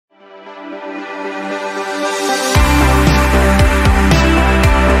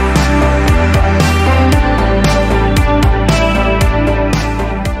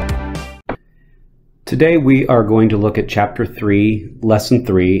Today we are going to look at Chapter 3, Lesson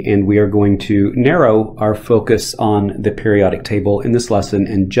 3, and we are going to narrow our focus on the periodic table in this lesson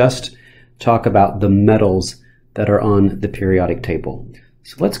and just talk about the metals that are on the periodic table.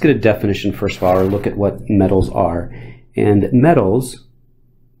 So let's get a definition first of all, or look at what metals are. And metals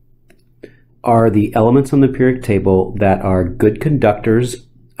are the elements on the periodic table that are good conductors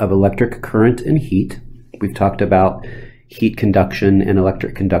of electric current and heat. We've talked about heat conduction and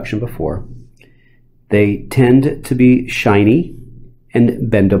electric conduction before. They tend to be shiny and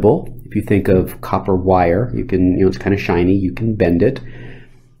bendable. If you think of copper wire, you can, it's kind of shiny, you can bend it.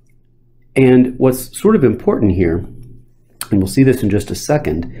 And what's sort of important here, and we'll see this in just a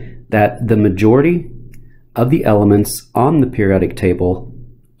second, that the majority of the elements on the periodic table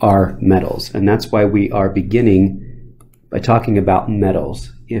are metals. And that's why we are beginning by talking about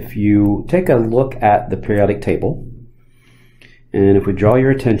metals. If you take a look at the periodic table, and if we draw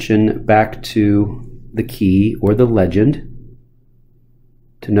your attention back to the key or the legend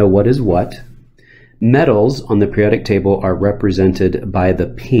to know what is what, metals on the periodic table are represented by the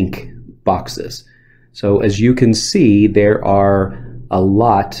pink boxes. So as you can see, there are a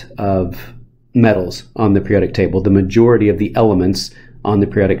lot of metals on the periodic table. The majority of the elements on the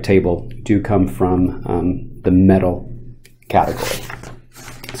periodic table do come from the metal category.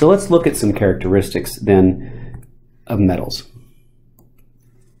 So let's look at some characteristics then of metals.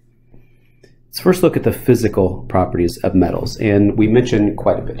 Let's first look at the physical properties of metals, and we mentioned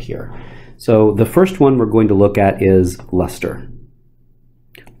quite a bit here. So the first one we're going to look at is luster.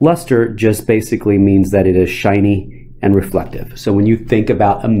 Luster just basically means that it is shiny and reflective. So when you think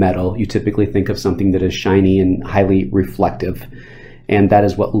about a metal, you typically think of something that is shiny and highly reflective, and that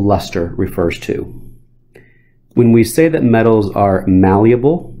is what luster refers to. When we say that metals are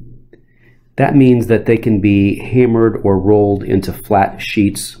malleable, that means that they can be hammered or rolled into flat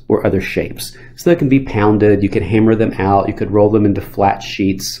sheets or other shapes. So they can be pounded, you can hammer them out, you could roll them into flat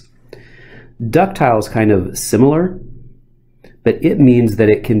sheets. Ductile is kind of similar, but it means that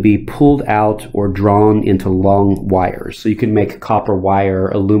it can be pulled out or drawn into long wires. So you can make copper wire,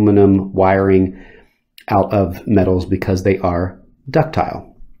 aluminum wiring out of metals because they are ductile.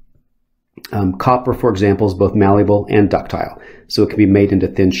 Copper, for example, is both malleable and ductile. So it can be made into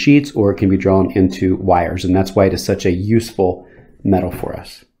thin sheets or it can be drawn into wires, and that's why it is such a useful metal for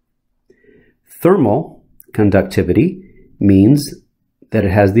us. Thermal conductivity means that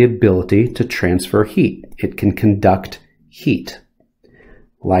it has the ability to transfer heat. It can conduct heat.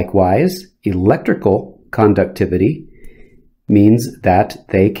 Likewise, electrical conductivity means that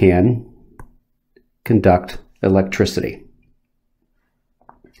they can conduct electricity.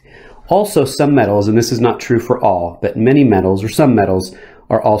 Also, some metals, and this is not true for all, but many metals, or some metals,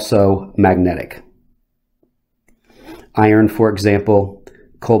 are also magnetic. Iron, for example,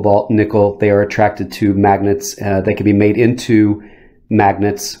 cobalt, nickel, they are attracted to magnets. They can be made into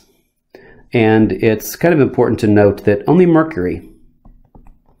magnets. And it's kind of important to note that only mercury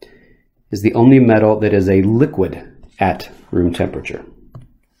is the only metal that is a liquid at room temperature.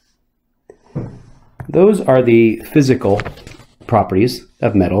 Those are the physical properties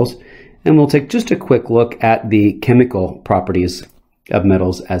of metals. And we'll take just a quick look at the chemical properties of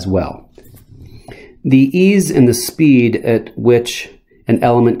metals as well. The ease and the speed at which an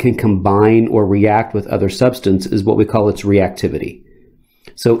element can combine or react with other substance is what we call its reactivity.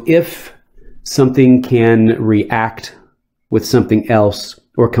 So if something can react with something else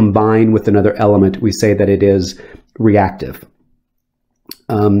or combine with another element, we say that it is reactive.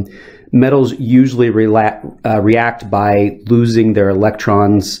 Metals usually react by losing their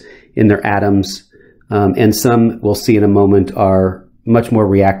electrons in their atoms, and some, we'll see in a moment, are much more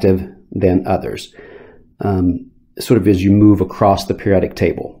reactive than others, sort of as you move across the periodic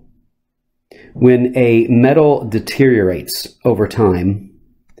table. When a metal deteriorates over time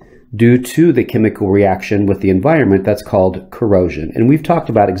due to the chemical reaction with the environment, that's called corrosion. And we've talked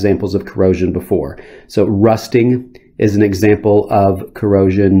about examples of corrosion before. So rusting is an example of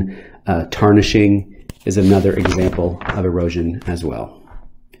corrosion. Tarnishing is another example of erosion as well.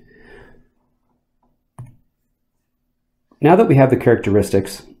 Now that we have the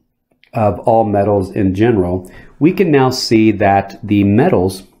characteristics of all metals in general, we can now see that the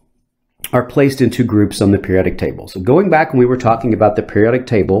metals are placed into groups on the periodic table. So going back when we were talking about the periodic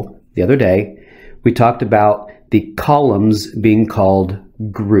table the other day, we talked about the columns being called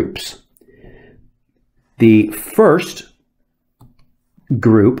groups. The first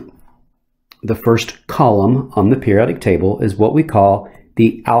group, the first column on the periodic table, is what we call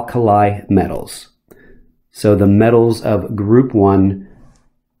the alkali metals. So the metals of group 1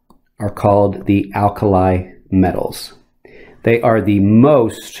 are called the alkali metals. They are the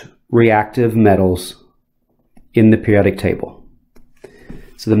most reactive metals in the periodic table.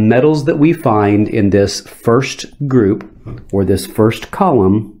 So the metals that we find in this first group, or this first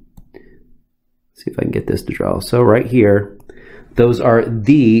column, let's see if I can get this to draw. So right here, those are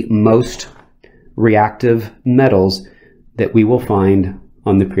the most reactive metals that we will find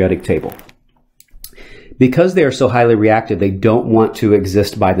on the periodic table. Because they are so highly reactive, they don't want to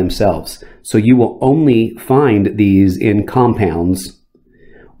exist by themselves. So you will only find these in compounds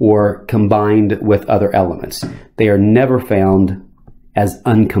or combined with other elements. They are never found as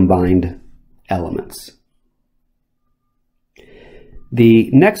uncombined elements. The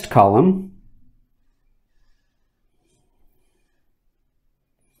next column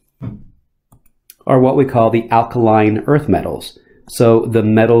are what we call the alkaline earth metals. So the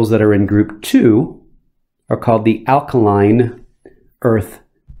metals that are in group 2 are called the alkaline earth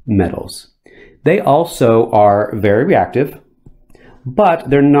metals. They also are very reactive, but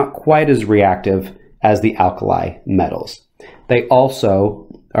they're not quite as reactive as the alkali metals. They also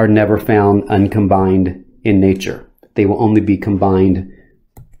are never found uncombined in nature. They will only be combined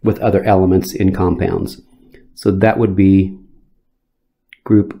with other elements in compounds. So that would be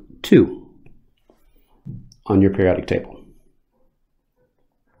group 2 on your periodic table.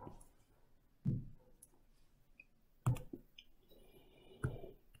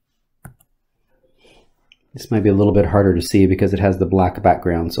 This might be a little bit harder to see because it has the black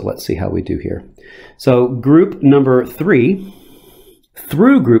background, so let's see how we do here. So group number 3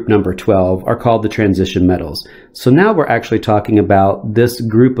 through group number 12 are called the transition metals. So now we're actually talking about this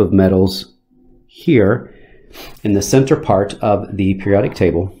group of metals here in the center part of the periodic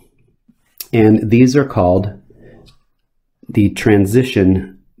table, and these are called the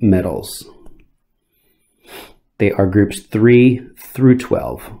transition metals. They are groups 3 through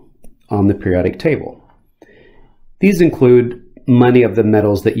 12 on the periodic table. These include many of the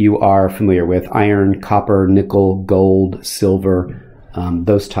metals that you are familiar with: iron, copper, nickel, gold, silver,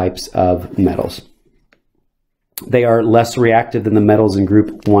 those types of metals. They are less reactive than the metals in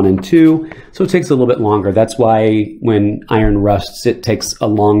group 1 and 2, so it takes a little bit longer. That's why when iron rusts, it takes a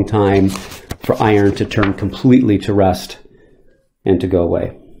long time for iron to turn completely to rust and to go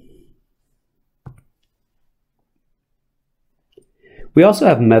away. We also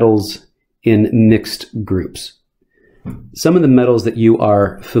have metals in mixed groups. Some of the metals that you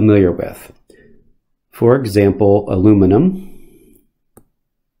are familiar with. For example, aluminum,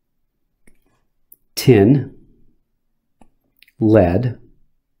 tin, lead.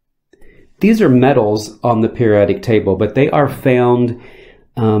 These are metals on the periodic table, but they are found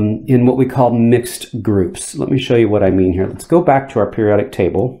in what we call mixed groups. Let me show you what I mean here. Let's go back to our periodic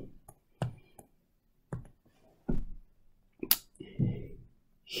table.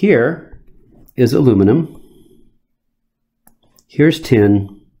 Here is aluminum. Here's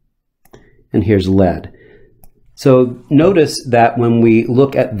tin, and here's lead. So notice that when we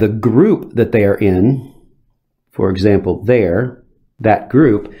look at the group that they are in, for example there, that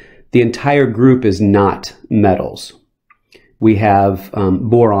group, the entire group is not metals. We have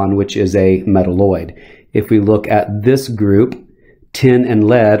boron, which is a metalloid. If we look at this group, tin and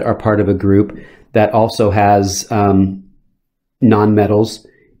lead are part of a group that also has nonmetals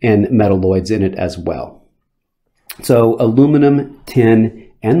and metalloids in it as well. So aluminum,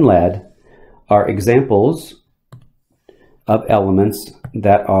 tin, and lead are examples of elements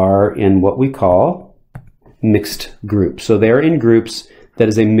that are in what we call mixed groups. So they're in groups that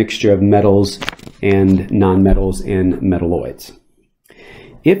is a mixture of metals and nonmetals and metalloids.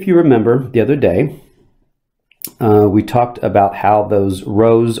 If you remember the other day, we talked about how those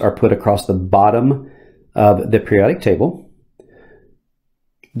rows are put across the bottom of the periodic table.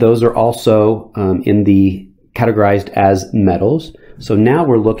 Those are also categorized as metals. So now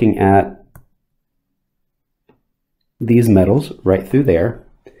we're looking at these metals right through there.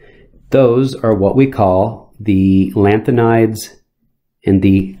 Those are what we call the lanthanides and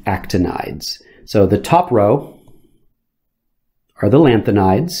the actinides. So the top row are the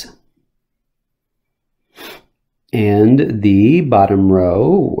lanthanides, and the bottom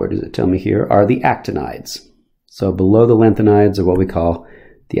row, where does it tell me here, are the actinides. So below the lanthanides are what we call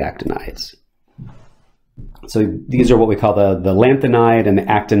the actinides. So these are what we call the lanthanide and the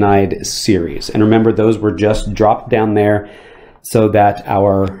actinide series. And remember, those were just dropped down there so that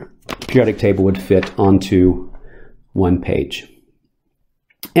our periodic table would fit onto one page.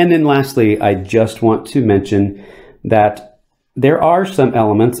 And then lastly, I just want to mention that there are some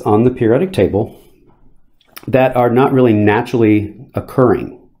elements on the periodic table that are not really naturally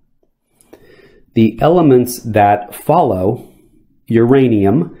occurring. The elements that follow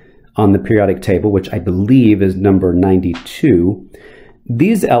uranium on the periodic table, which I believe is number 92,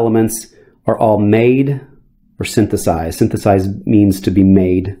 these elements are all made or synthesize. Synthesize means to be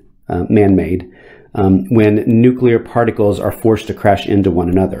made, man-made, when nuclear particles are forced to crash into one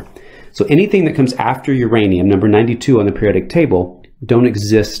another. So anything that comes after uranium, number 92 on the periodic table, don't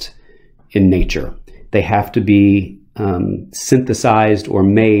exist in nature. They have to be synthesized or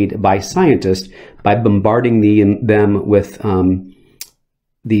made by scientists by bombarding them with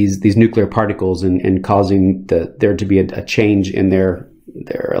these nuclear particles and causing there to be a change in their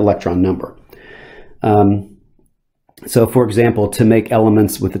electron number. So, for example, to make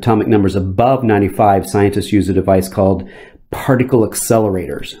elements with atomic numbers above 95, scientists use a device called particle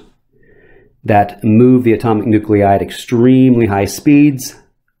accelerators that move the atomic nuclei at extremely high speeds.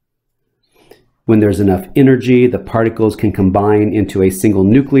 When there's enough energy, the particles can combine into a single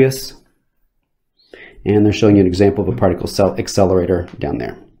nucleus. And they're showing you an example of a particle accelerator down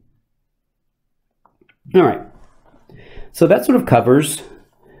there. All right. So that sort of covers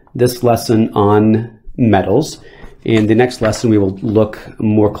this lesson on metals. In the next lesson, we will look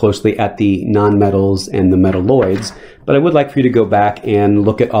more closely at the nonmetals and the metalloids. But I would like for you to go back and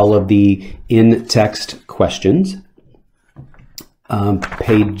look at all of the in-text questions.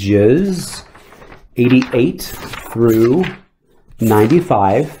 Pages 88 through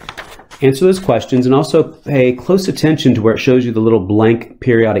 95. Answer those questions and also pay close attention to where it shows you the little blank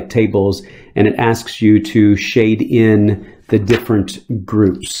periodic tables and it asks you to shade in the different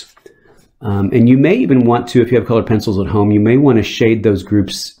groups. And you may even want to, if you have colored pencils at home, you may want to shade those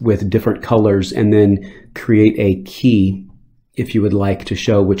groups with different colors and then create a key if you would like to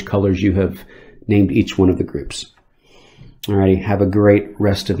show which colors you have named each one of the groups. Alrighty, have a great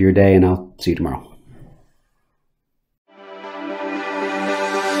rest of your day and I'll see you tomorrow.